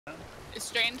It's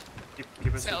strained.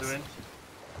 Keep us to Sails. the wind.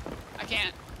 I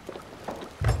can't.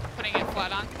 Putting it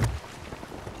flat on.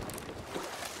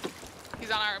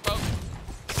 He's on our boat.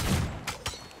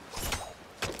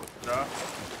 No.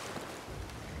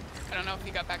 I don't know if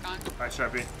he got back on. Alright,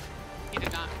 Sharpie. He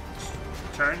did not.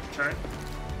 Turn. Turn.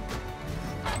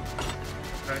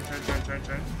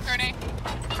 Turning.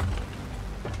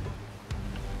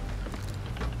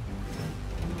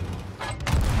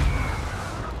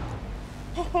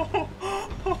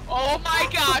 Oh my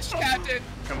gosh, Captain.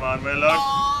 Come on, Willow.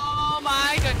 Oh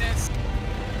my goodness.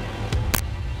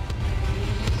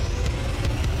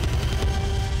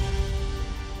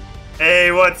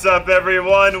 Hey, what's up,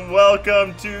 everyone?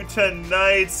 Welcome to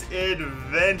tonight's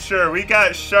adventure. We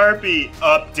got Sharpie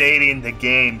updating the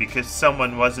game because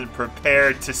someone wasn't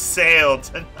prepared to sail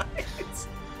tonight.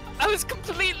 I was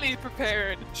completely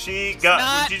prepared.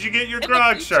 Did you get your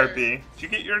grog, Sharpie? Did you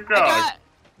get your grog?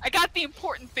 I got the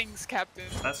important things, Captain.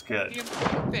 That's good. The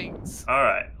important things.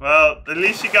 Alright, well, at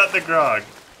least you got the grog.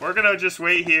 We're gonna just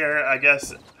wait here, I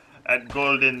guess, at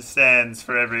Golden Sands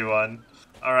for everyone.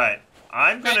 Alright,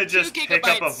 I'm gonna just pick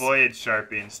up a voyage,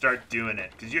 Sharpie, and start doing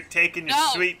it, because you're taking your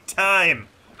sweet time.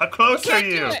 How close are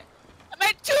you? I'm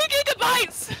at 2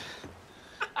 gigabytes!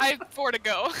 I have 4 to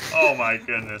go. Oh my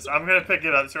goodness. I'm gonna pick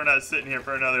it up so we're not sitting here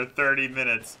for another 30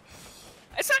 minutes.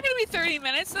 It's not gonna be 30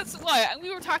 minutes. That's what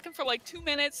we were talking for like 2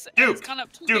 minutes. Duke, and it's gone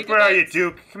up 2 Duke, gigabytes. Where are you,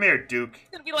 Duke? Come here, Duke. It's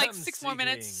gonna be like 6 more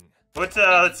minutes. What's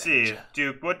let's see,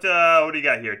 Duke. What do you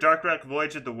got here? Dark Rock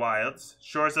Voyage of the Wilds,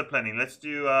 Shores of Plenty. Let's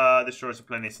do the Shores of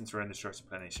Plenty since we're in the Shores of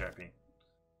Plenty, Sharpie.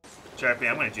 Sharpie,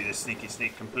 I'm gonna do this sneaky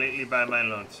sneak completely by my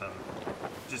lonesome.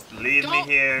 Just leave me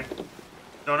here.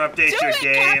 Don't update your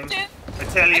game. Captain. I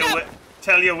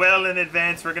tell you well in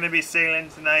advance. We're gonna be sailing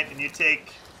tonight, and you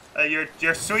take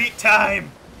your sweet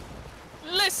time.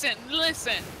 Listen.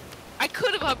 I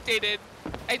could have updated.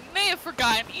 I may have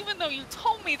forgotten, even though you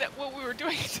told me that what we were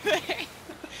doing today.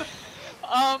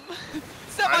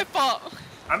 It's not my fault.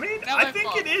 I mean, I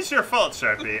think it is your fault,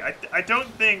 Sharpie. I don't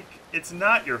think it's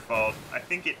not your fault. I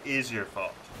think it is your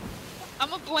fault. I'm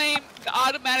gonna blame the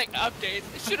automatic updates.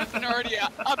 It should have been already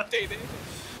updated.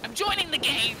 I'm joining the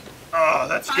game. Oh,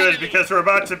 that's Finally. good because we're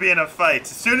about to be in a fight. As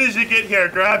soon as you get here,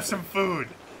 grab some food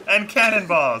and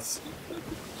cannonballs.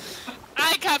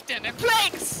 Aye, Captain, and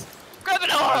planks. Grab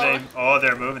it all.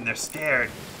 They're moving. They're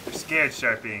scared. They're scared,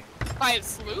 Sharpie. By a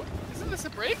sloop? Isn't this a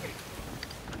brig?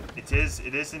 It is.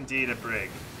 It is indeed a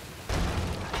brig.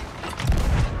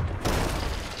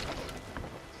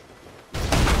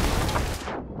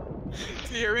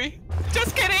 Do you hear me?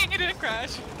 Just kidding. It didn't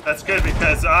crash. That's good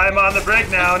because I'm on the brig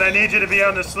now, and I need you to be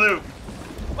on the sloop.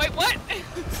 Wait, what?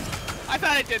 I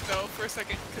thought I did though for a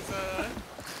second because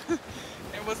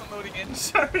it wasn't loading in.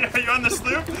 Sorry, are you on the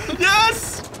sloop?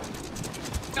 Yes!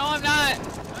 No, I'm not.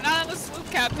 I'm not on the sloop,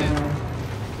 Captain.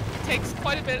 It takes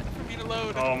quite a bit for me to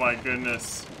load. Oh my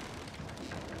goodness.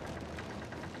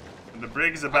 The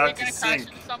brig's about to sink.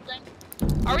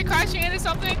 Are we crashing into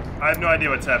something? I have no idea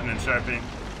what's happening, Sharpie.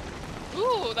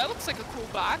 Ooh, that looks like a cool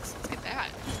box. Let's get that.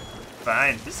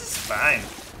 Fine. This is fine.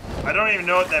 I don't even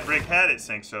know what that brig had. It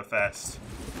sank so fast.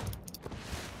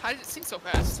 How did it sink so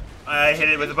fast? I hit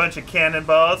it with a bunch of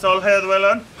cannonballs. All hail the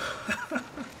well.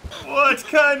 What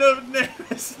kind of name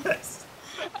is this?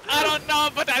 I don't know,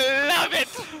 but I love it.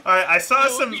 All right, I saw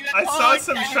some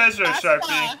treasure,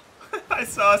 Sharpie. I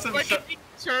saw some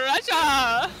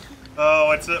treasure. Oh,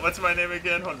 what's my name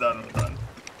again? Hold on.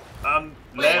 I'm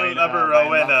Len Lover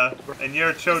Rowena, and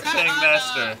you're Cho Chang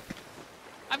Master.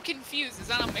 I'm confused. Is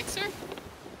that on Mixer?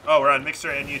 Oh, we're on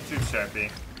Mixer and YouTube, Sharpie.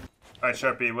 All right,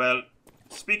 Sharpie. Well,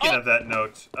 speaking of that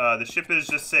note, the ship is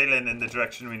just sailing in the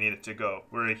direction we need it to go.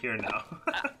 We're here now.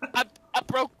 I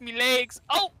broke my legs.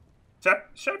 Oh!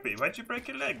 Sharpie, why'd you break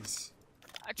your legs?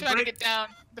 I tried to get down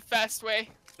the fast way.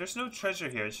 There's no treasure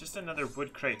here. It's just another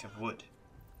wood crate of wood.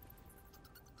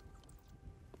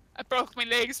 I broke my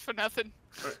legs for nothing.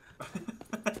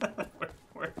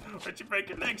 Where'd you break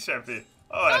your legs, Sharpie?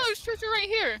 Oh, there's treasure right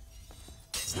here.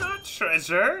 It's not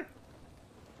treasure.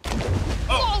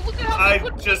 Oh, look at how I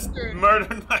just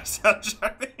murdered myself,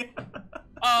 Sharpie.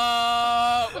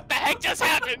 What the heck just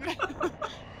happened?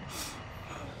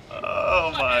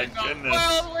 Oh my goodness.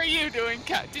 Well, what were you doing,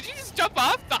 Cat? Did you just jump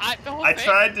off the whole thing? I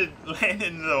tried to land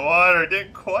into the water. It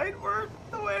didn't quite work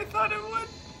the way I thought it would.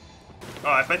 Oh,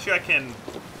 I bet you I can...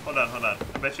 Hold on.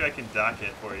 I bet you I can dock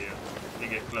it for you to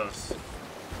get close.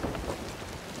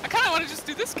 I kind of want to just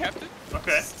do this, Captain.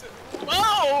 Okay.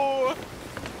 Whoa!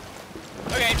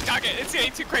 Okay, dock it. It's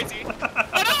getting too crazy.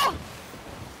 Oh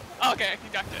no! Okay, he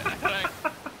docked it. I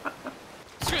thought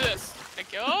Screw this.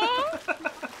 Thank you.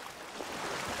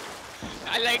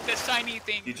 I like the shiny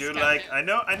things. You do Captain. like? I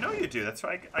know you do. That's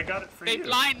why I got it for They you.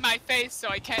 blind my face so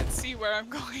I can't see where I'm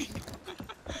going.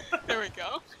 There we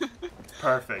go.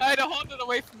 Perfect. I had to hold it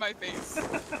away from my face.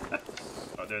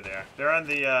 Oh, there they are. They're on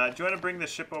the. Do you want to bring the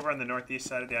ship over on the northeast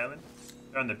side of the island?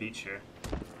 They're on the beach here.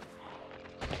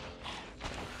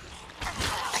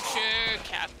 Sure,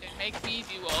 Captain. Make me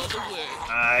do all the work.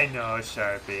 I know,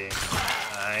 Sharpie.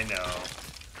 I know.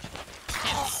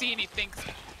 Can't see anything.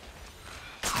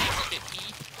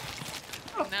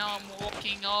 Oh. Now I'm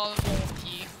walking all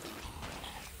wonky.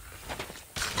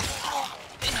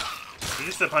 They're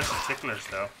just a bunch of ticklers,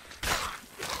 though.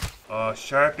 Oh,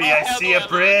 Sharpie, I see a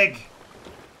brig!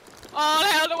 All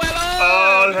hail the whale!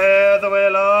 All hail the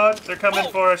whale! They're coming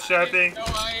for us, Sharpie. No,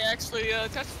 I actually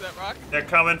touched that rock. They're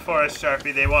coming for us,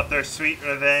 Sharpie. They want their sweet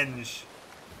revenge.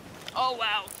 Oh,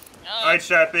 wow. Alright,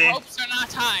 Sharpie. Hopes are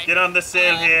not high. Get on the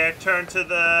sail here. Turn to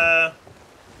the...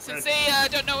 Since they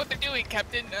don't know what they're doing,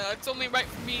 Captain, it's only right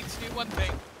for me to do one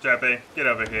thing. Sharpie, get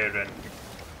over here, then.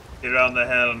 Get on the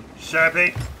helm.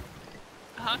 Sharpie.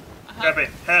 Sharpie,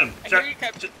 helm.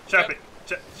 Sharpie.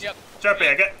 Yep. Sharpie,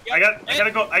 I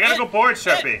gotta go board,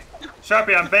 Sharpie.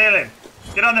 Sharpie, I'm bailing.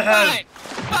 Get on the helm.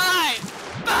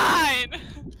 Fine.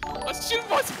 Let's shoot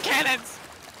more some cannons.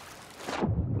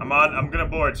 I'm gonna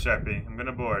board, Sharpie. I'm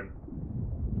gonna board.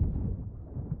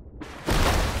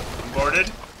 I'm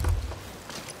boarded.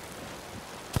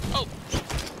 Oh,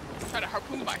 try to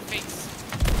harpoon my face.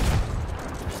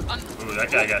 Ooh, that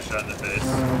guy got shot in the face.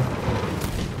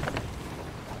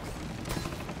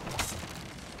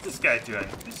 What's this guy doing?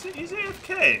 He's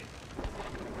AFK.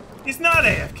 He's not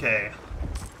AFK.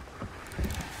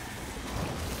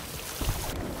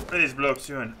 What are these blokes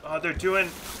doing? Oh, they're doing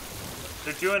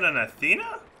an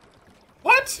Athena?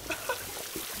 What?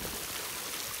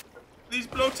 These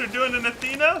blokes are doing an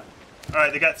Athena?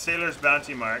 Alright, they got Sailor's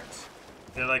Bounty marked.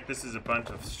 They're like, this is a bunch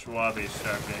of Schwabies,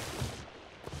 Sharpie.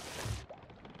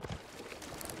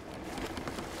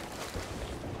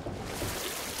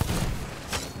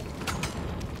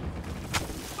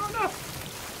 Oh no!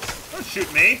 Don't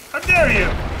shoot me! How dare you!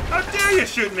 How dare you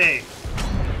shoot me!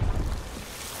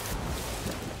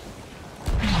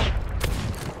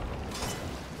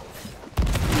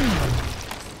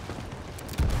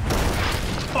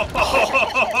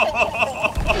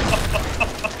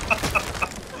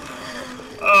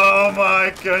 Oh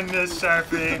my goodness,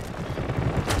 Sharpie.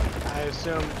 I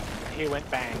assume he went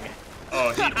bang.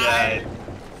 Oh, he died.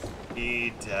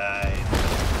 He died.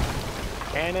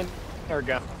 Cannon or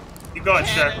gun? You going,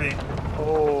 Sharpie?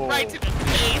 Oh. Right to the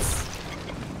face.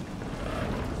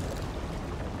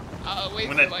 Wait,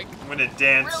 I'm gonna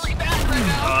dance really bad right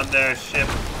now. on their ship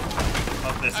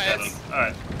of this kettle.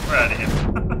 Alright, we're out of here.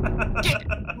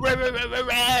 Get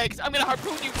rags. I'm gonna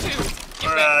harpoon you too.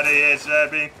 We're out of here,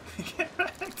 Sharpie. Get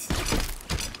wrecked.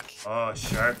 Oh,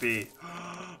 Sharpie.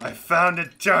 I found a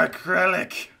dark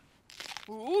relic.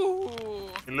 Ooh.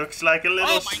 It looks like a little.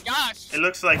 Oh my gosh. It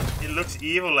looks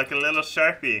evil, like a little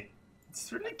Sharpie.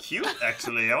 It's really cute,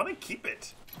 actually. I want to keep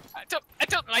it. I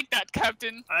don't like that,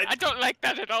 Captain. I don't like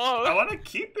that at all. I want to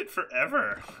keep it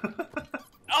forever.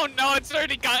 Oh no, it's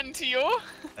already gotten to you.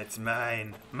 It's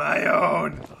mine. My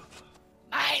own.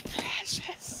 My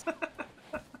precious.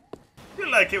 I feel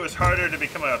like it was harder to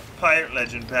become a pirate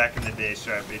legend back in the day,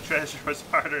 Sharpie. Treasure was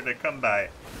harder to come by.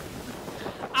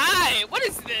 Aye, what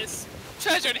is this?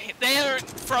 Treasure there,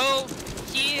 fro,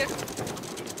 here.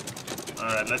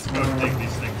 Alright, let's go dig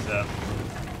these things up.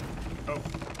 Oh.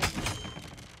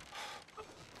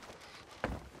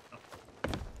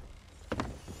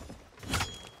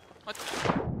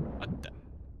 What the?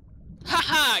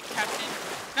 Haha, Captain.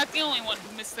 Not the only one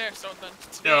who missed their sword then.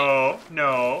 No.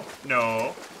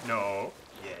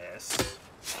 Yes.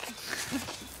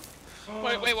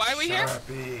 Wait, why are we here?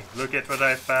 Sharpie, look at what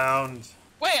I found.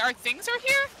 Wait, our things are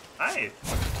here? I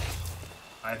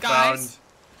Guys,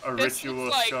 found a this ritual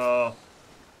looks like- skull.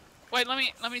 Wait, let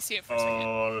me see it for a second.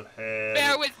 All hail.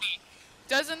 Bear with me.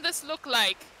 Doesn't this look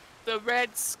like the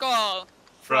red skull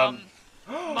from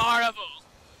Marvel?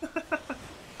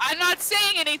 I'm not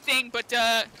saying anything, but he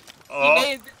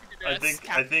may have visited us,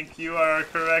 I think you are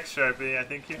correct, Sharpie. I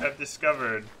think you have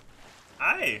discovered.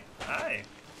 Aye.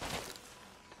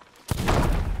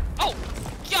 Oh,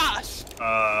 gosh!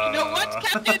 You know what,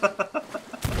 Captain?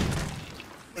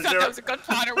 I thought that was a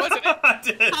gunpowder, wasn't it? I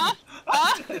did. Huh?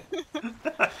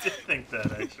 I did think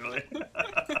that, actually.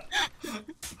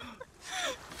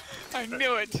 I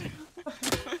knew it.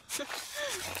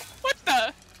 What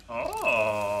the?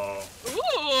 Oh.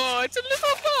 Ooh, it's a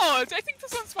little boat. I think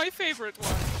this one's my favorite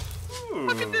one. Ooh.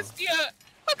 How can this be a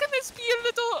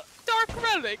little dark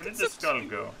relic? Where did the skull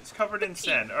go? It's covered in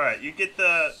sand. All right, you get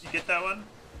that one.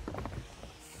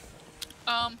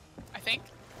 I think.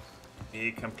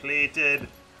 We completed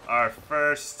our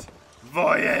first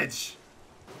voyage.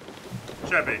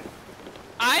 Sharpie,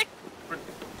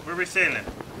 where are we sailing?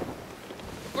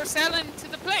 We're sailing to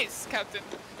the place, Captain.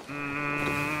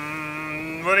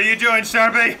 What are you doing,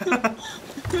 Sharpie?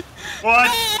 What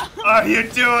are you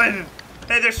doing?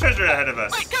 Hey, there's treasure ahead of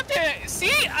us. Wait, Captain,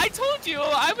 see? I told you,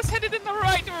 I was headed in the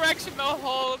right direction the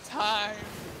whole time.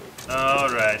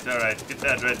 Alright. Get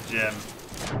that red gem.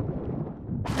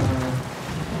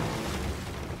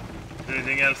 Is there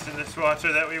anything else in this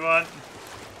water that we want?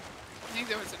 I think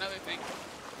there was another thing.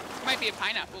 There might be a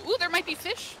pineapple. Ooh, there might be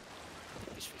fish.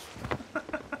 Fish.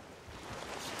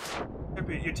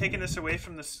 You're taking us away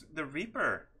from the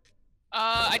Reaper.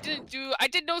 I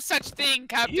did no such thing,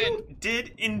 Captain. You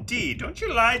did indeed. Don't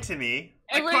you lie to me.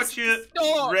 I It was caught you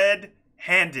storm.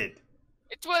 red-handed.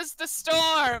 It was the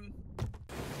storm.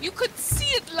 You could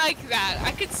see it like that.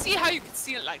 I could see how you could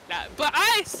see it like that. But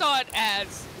I saw it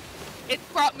as it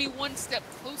brought me one step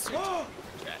closer to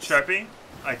the chest. Sharpie,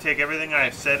 I take everything I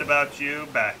have said about you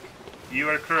back. You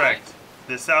are correct.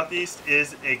 The southeast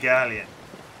is a galleon.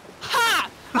 Ha!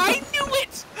 I knew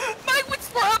it! My wits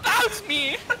were about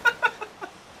me!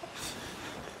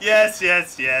 Yes.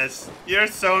 You're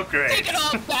so great. Take it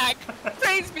all back.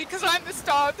 Praise me because I'm the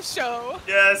star of the show.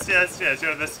 Yes.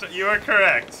 You are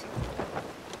correct.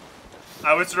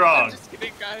 I was wrong. I'm just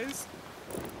kidding, guys.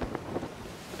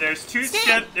 There's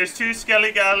two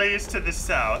skelly galleys to the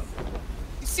south.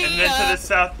 See, and then to the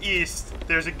southeast,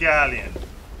 there's a galleon.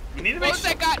 We need to what make was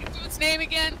that guy dude's name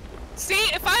again? See,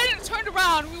 if I hadn't turned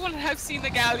around, we wouldn't have seen the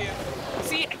galleon.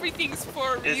 See, everything's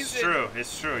for a reason.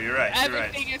 It's true. You're right.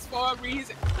 Everything is for a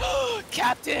reason.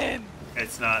 Captain!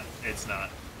 It's not.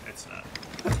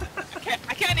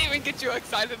 I can't even get you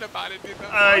excited about it, you know?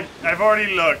 I've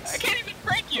already looked. I can't even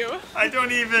prank you. I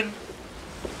don't even.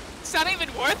 It's not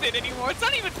even worth it anymore. It's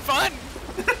not even fun.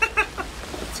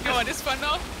 You know what is fun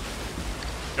though?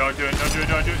 Don't do it.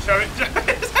 Sharpie.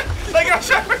 Let go,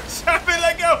 Sharpie,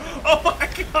 let go. Oh my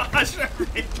gosh,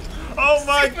 Sharpie. Oh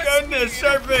my goodness,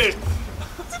 Sharpie.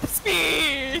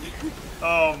 Speed.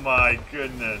 Oh my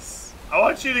goodness. I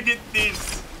want you to get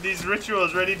these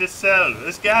rituals ready to sell.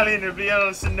 This galleon will be on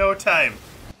us in no time.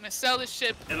 I'm gonna sell this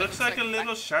ship. It looks like a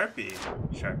little Sharpie.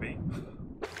 Sharpie.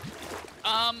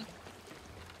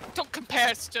 Don't compare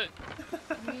it to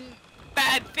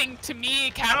bad thing to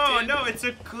me, Captain. No, it's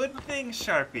a good thing,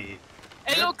 Sharpie.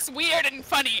 It looks weird and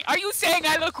funny. Are you saying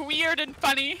I look weird and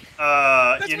funny?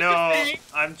 You know,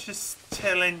 I'm just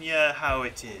telling you how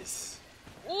it is.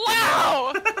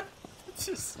 Wow!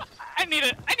 Just... I need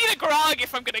a grog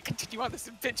if I'm gonna continue on this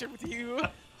adventure with you.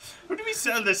 Who do we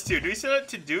sell this to? Do we sell it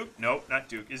to Duke? Nope, not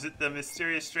Duke. Is it the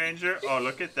mysterious stranger? Oh,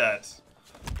 look at that.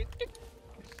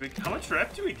 How much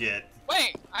rep do we get?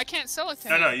 Wait, I can't sell it to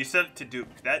him. No, you sell it to Duke.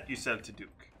 That you sell to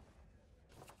Duke.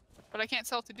 But I can't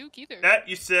sell it to Duke either. That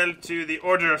you sell to the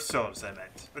Order of Souls, I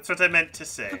meant. That's what I meant to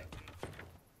say.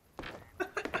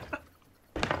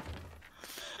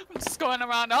 I'm just going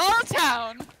around all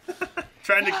town.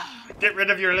 Trying to get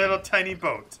rid of your little tiny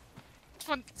boat. This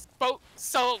one boat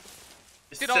sold.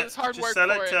 Did all this hard work for it.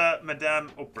 Just sell it to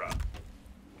Madame Oprah.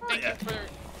 Thank you for...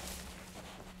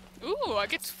 Ooh, I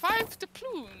get 5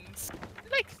 doubloons. I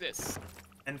like this.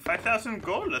 And 5,000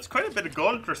 gold. That's quite a bit of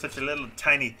gold for such a little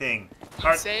tiny thing.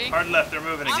 Hard left, they're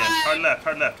moving again. Hard left.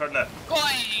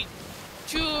 Going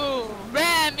to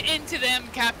ram into them,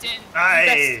 Captain.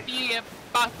 Aye. Best be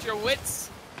about your wits.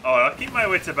 Oh, I'll keep my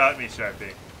wits about me,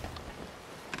 Sharpie.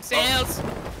 Sails.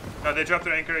 Oh, they dropped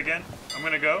their anchor again. I'm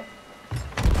gonna go.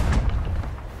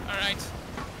 Alright.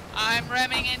 I'm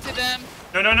ramming into them.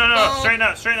 No. Oh, straighten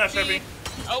out, Sharpie.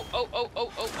 Oh.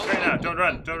 Straighten out. Don't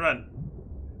run.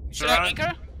 Should I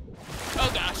anchor?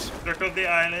 Oh gosh. Circle the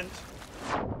island.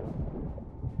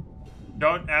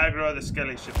 Don't aggro the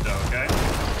skelly ship though, okay?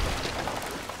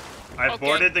 I've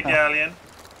boarded the galleon.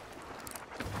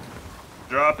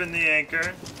 Dropping the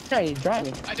anchor. Hey,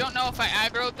 driving. I don't know if I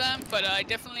aggroed them, but I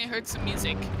definitely heard some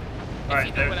music.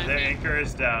 Alright, their anchor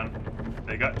is down.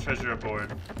 They got treasure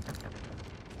aboard.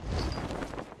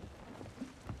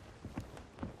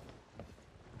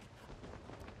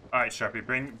 Alright, Sharpie,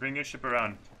 bring your ship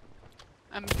around.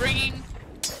 I'm bringing...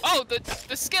 Oh,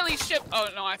 the skelly ship... Oh,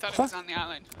 no, I thought it was on the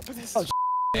island. Oh,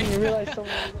 you realize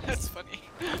someone... That's funny.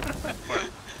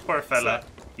 Poor fella.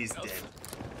 He's dead.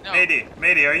 No.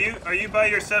 Matey, are you by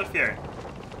yourself here?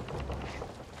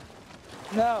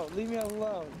 No, leave me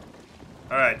alone.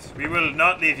 Alright, we will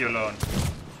not leave you alone.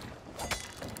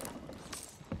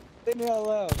 Leave me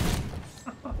alone.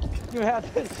 You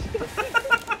have this.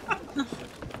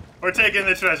 We're taking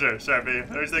the treasure, Sharpie.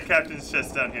 There's the captain's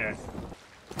chest down here.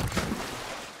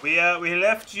 We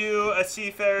left you a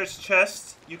seafarer's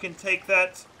chest. You can take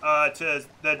that to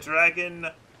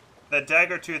the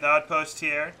Daggertooth outpost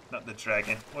here. Not the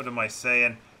dragon. What am I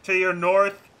saying? To your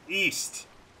northeast.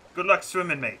 Good luck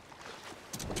swimming, mate.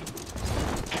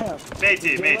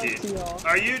 Matey.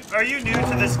 Are you new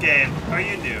to this game? Are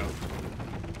you new?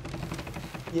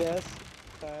 Yes.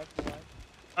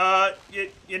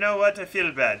 You know what? I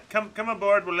feel bad. Come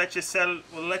aboard. We'll let you sell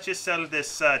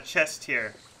this chest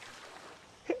here.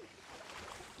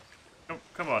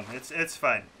 Come on. It's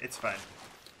fine. It's fine.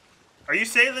 Are you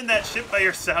sailing that ship by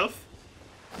yourself?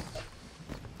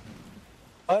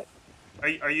 What?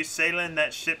 Are you sailing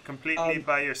that ship completely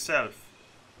by yourself?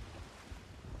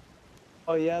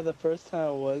 Oh yeah, the first time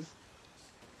I was.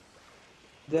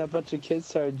 Then a bunch of kids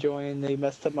started joining. They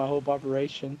messed up my whole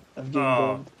operation of getting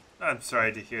gold. I'm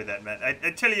sorry to hear that, man.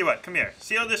 I tell you what, come here.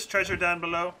 See all this treasure down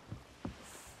below?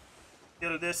 See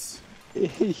all this?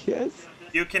 Yes.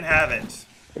 You can have it.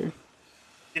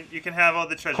 You can have all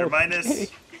the treasure. Okay.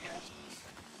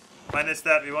 Minus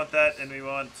that. We want that, and we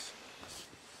want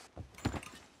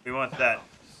that.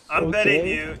 I'm betting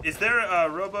you. Is there a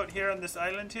rowboat here on this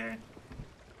island here?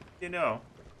 You know.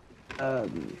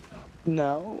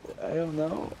 No, I don't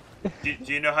know. Do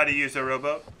you know how to use a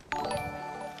rowboat?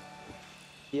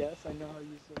 Yes, I know how to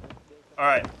use it. All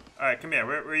right, come here.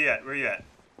 Where you at? All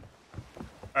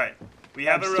right, we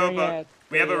have a rowboat.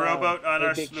 We have a rowboat on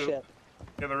our sloop. Ship.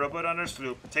 We have a rowboat on our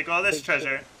sloop. Take all this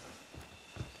treasure.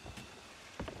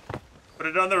 Put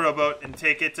it on the rowboat and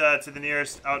take it to the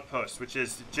nearest outpost, which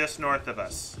is just north of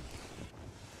us.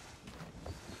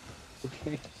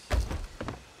 Okay.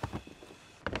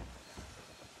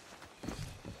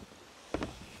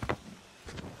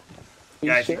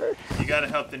 Guys, sure? you gotta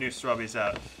help the new Strawbies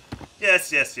out.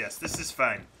 Yes. This is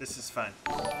fine.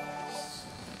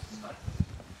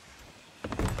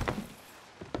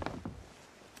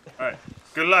 Alright.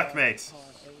 Good luck, mate.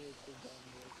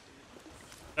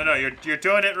 No, you're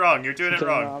doing it wrong. You're doing it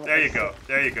wrong. There you go.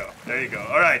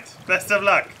 Alright. Best of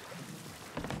luck.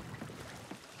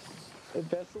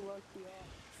 Best of luck to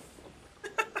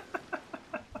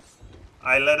y'all.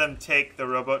 I let him take the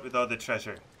rowboat with all the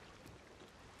treasure.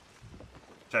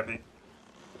 Chappy.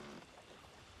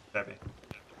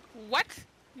 What?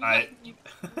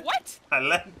 What? I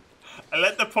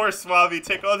let the poor Swabby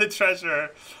take all the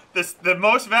treasure. The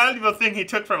most valuable thing he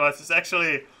took from us is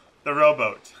actually the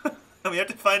rowboat. We have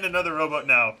to find another rowboat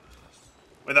now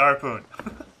with a harpoon.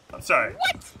 I'm sorry.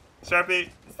 What? Sharpie,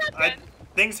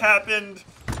 things happened.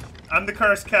 I'm the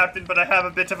cursed captain, but I have a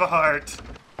bit of a heart.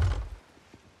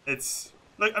 Look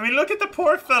at the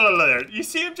poor fella there. You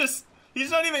see him he's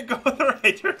not even going the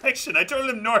right direction. I told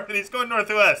him north and he's going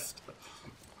northwest.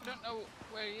 I don't know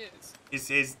where he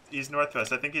is. He's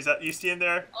northwest. I think he's you see him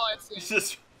there? Oh, I see. He's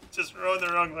just rowing the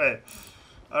wrong way.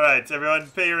 All right, everyone,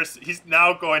 he's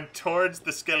now going towards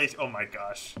the skelly. Oh my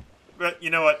gosh. But you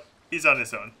know what? He's on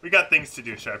his own. We got things to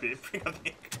do, Sharpie. Bring up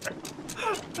the anchor.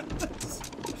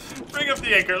 Bring up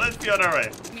the anchor. Let's be on our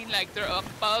way. You mean like they're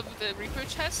above the Reaper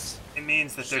chest? It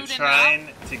means that they're Shooting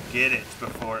trying to get it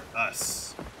before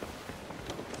us.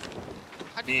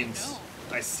 How do you Means know?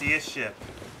 I see a ship.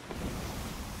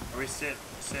 Are we sailing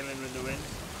with the wind?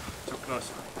 So close.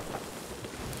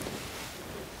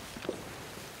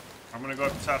 I'm gonna go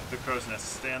up top of the crow's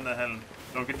nest. Stay on the helm.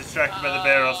 Don't get distracted by the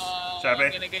barrels. Sharpie.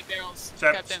 I'm gonna get barrels,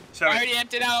 Sharp, Captain. Sharp. I already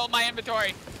emptied out all my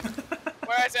inventory.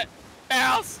 Where is it?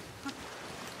 Barrels!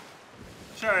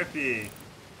 Sharpie.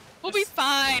 We'll be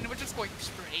fine. We're just going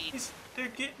straight. They're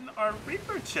getting our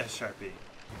Reaper chest, Sharpie.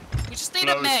 We just need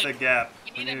a Close Meg. the gap.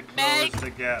 We We need need a to Meg. close the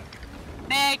gap.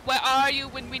 Meg, where are you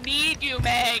when we need you,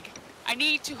 Meg? I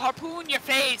need to harpoon your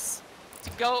face to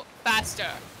go faster.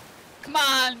 Come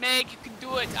on, Meg, you can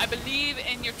do it. I believe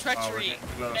in your treachery. getting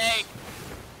close.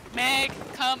 Meg,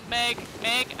 come, Meg.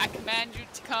 Meg, I command you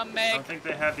to come, I Meg. don't think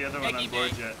they have the other one on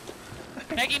board yet.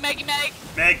 Meggy, Meg. Meg!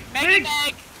 Meggy,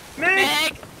 Meg!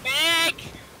 Meg.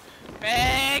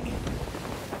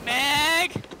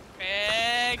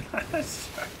 Meg.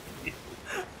 Sharpie.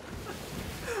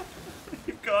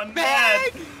 You've gone Meg!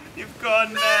 mad! You've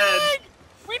gone mad! Meg!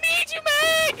 We need you,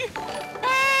 Meg!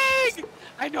 Meg!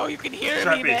 I know you can hear me,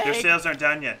 Sharpie, Meg. their sails aren't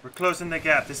down yet. We're closing the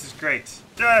gap. This is great.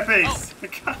 Sharpie!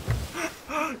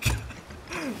 Oh.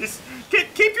 Just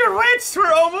keep your wits.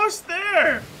 We're almost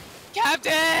there.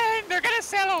 Captain! They're gonna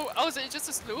sail. Oh, is it just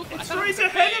a sloop? I It's thought it right was a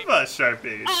ahead big- of us,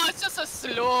 Sharpie. Oh, it's just a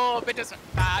sloop. It doesn't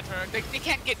matter. They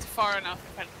can't get far enough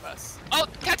ahead of us. Oh,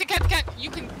 Captain, you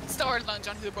can store lunge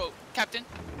onto the boat, Captain.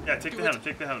 Yeah, take the helm.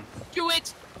 Take the helm. Do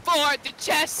it for the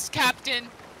chest, Captain.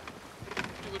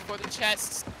 Do it for the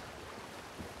chest.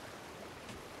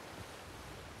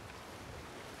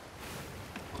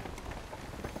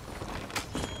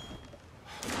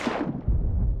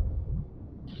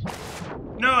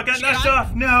 no, I got knocked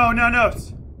off. No.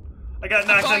 I got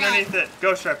knocked underneath it.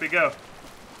 Go, Sharpie, go.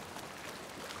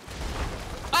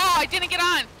 Oh, I didn't get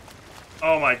on.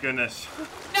 Oh my goodness.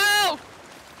 No!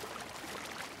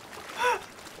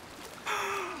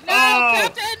 No,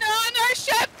 Captain, on our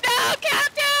ship! No,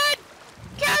 Captain!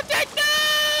 Captain, no!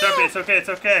 Sharpie, it's okay, it's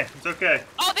okay, it's okay.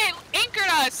 Oh, they anchored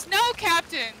us! No,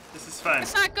 Captain! This is fine.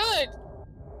 That's not good.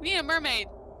 We need a mermaid.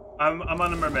 I'm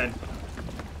on a mermaid.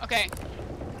 Okay.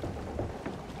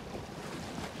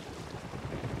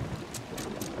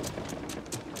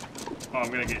 Oh, I'm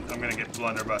gonna get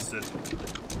blunder busted.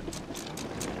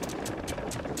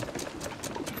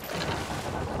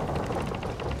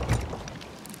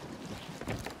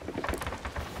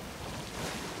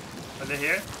 Are they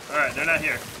here? Alright, they're not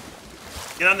here.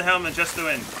 Get on the helm and adjust the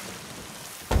wind.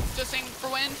 Adjusting for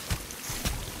wind.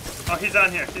 Oh, he's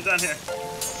on here. He's on here.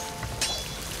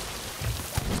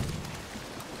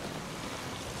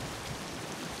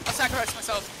 I'll sacrifice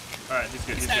myself. Alright, he's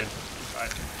good. He's good.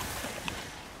 Alright.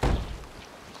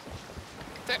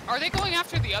 Are they going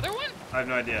after the other one? I have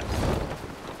no idea.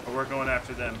 But we're going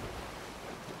after them.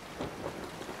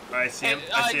 Alright, I see him.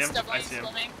 I see him. I see him.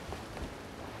 Swimming.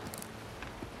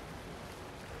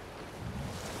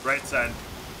 Right side.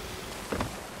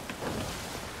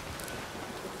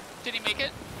 Did he make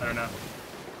it? I don't know.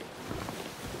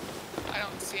 I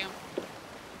don't see him.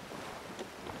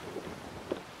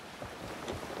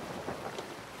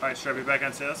 Alright, Sharpie, back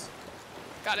on sails.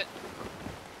 Got it.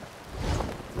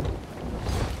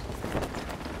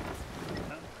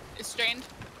 It's strained.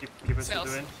 Keep us Sails. to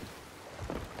the wind.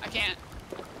 I can't.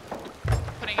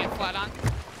 Putting it flat on.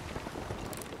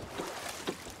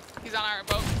 He's on our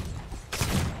boat.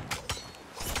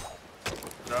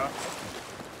 Draw.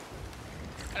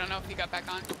 I don't know if he got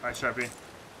back on. Alright, Sharpie.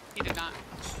 He did not.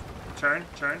 Turn.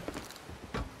 Turn.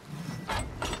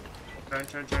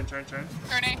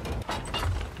 Turning.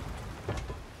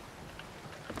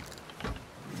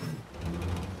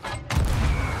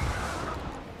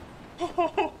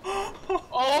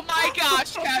 Oh my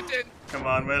gosh, Captain. Come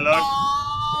on, Willow.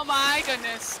 Oh my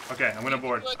goodness. Okay, I'm gonna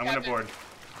board. I'm gonna board.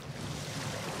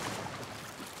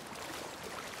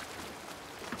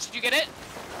 Did you get it?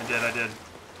 I did.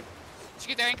 Did you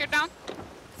get their anchor down?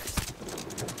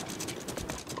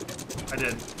 I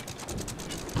did.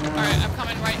 Alright, I'm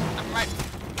coming right. I'm right.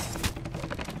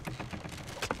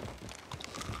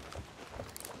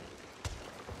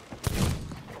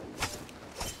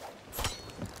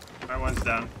 Alright, one's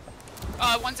down.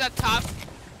 One's at the top.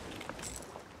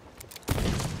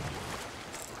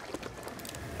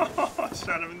 Oh,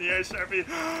 shot him in the air, Sharpie.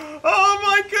 Oh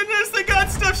my goodness, they got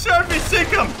stuff, Sharpie. Sink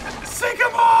them. Sink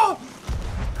them all.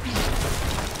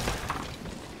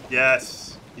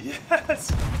 Yes.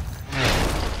 Yes.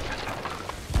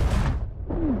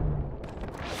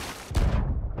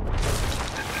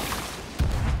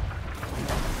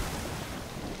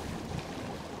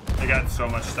 They got so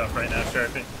much stuff right now,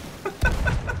 Sharpie.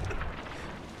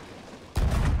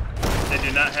 They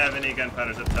do not have any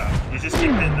gunpowders up top. You just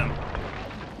keep hitting them.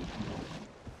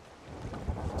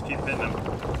 Just keep hitting them.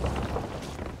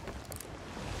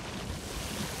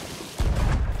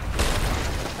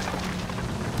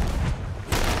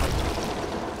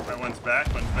 Right, one's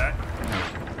back, one's back.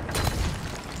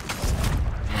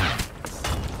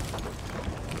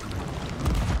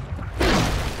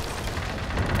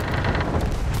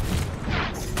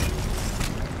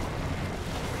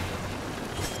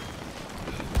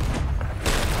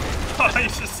 Oh, you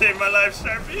just saved my life,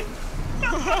 Sharpie.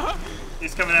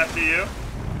 He's coming after you.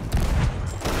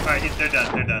 Alright, they're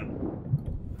done. They're done.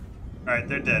 Alright,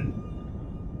 they're dead.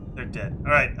 They're dead.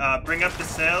 Alright, bring up the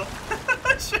sail.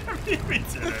 Sharpie, we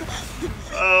did it.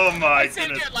 Oh my goodness.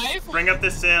 Saved your life? Bring up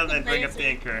the sail and then bring up the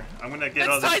anchor. I'm gonna get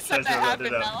all this treasure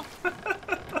loaded up.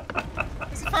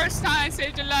 It's the first time I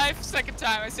saved your life, second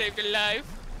time I saved your life.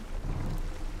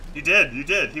 You did, you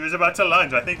did. He was about to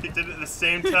lunge. I think he did it at the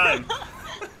same time.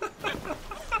 Oh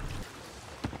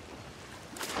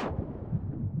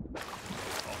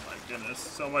my goodness,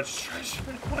 so much treasure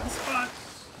in one spot.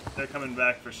 They're coming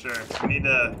back for sure. We need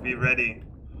to be ready.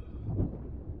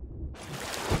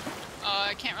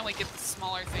 I can't really get the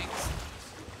smaller things.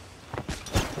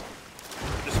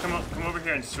 Just come over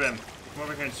here and swim. Come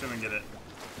over here and swim and get it.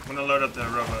 I'm gonna load up the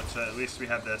rowboat so at least we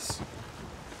have this.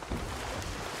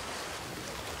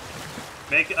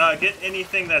 Get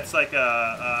anything that's like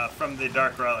from the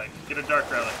dark relic. Get a dark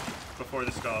relic before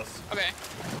the skulls. Okay.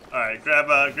 All right, grab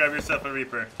yourself a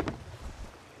reaper.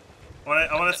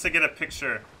 I want us to get a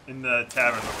picture in the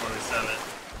tavern before we sell it.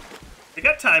 We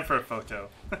got time for a photo.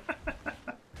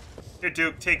 Here,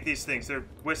 Duke, take these things. They're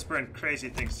whispering crazy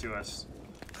things to us.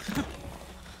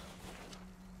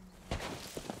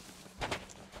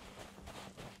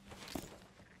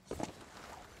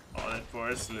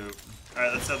 Forest loot.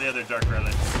 Alright, let's sell the other dark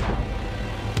relics.